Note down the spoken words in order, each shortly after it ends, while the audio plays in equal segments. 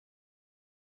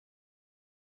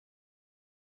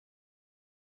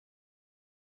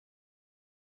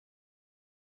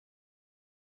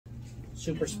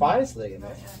supraspinatus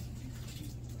ligament,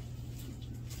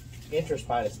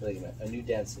 entrapment ligament, a new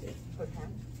density. Okay.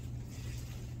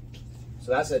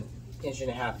 So that's an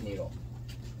 1.5 needle.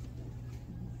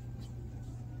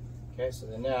 Okay, so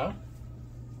then now,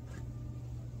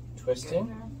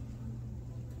 twisting.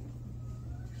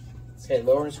 Okay,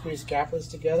 lower and squeeze scapulars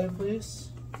together, please.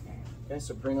 Okay,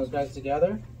 so bring those guys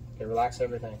together. Okay, relax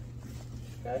everything.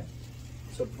 Okay,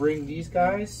 so bring these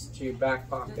guys to your back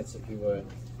pockets if you would.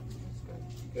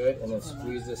 Good, and then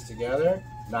squeeze this together.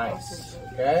 Nice.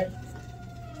 Okay,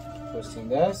 twisting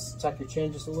this. Tuck your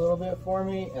chin just a little bit for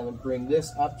me, and then bring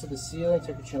this up to the ceiling.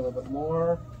 Tuck your chin a little bit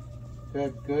more.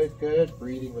 Good, good, good.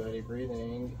 Breathing, buddy,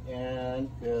 breathing. And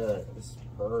good. This is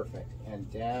perfect. And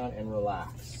down and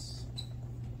relax.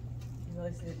 You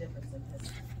really see the difference in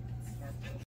his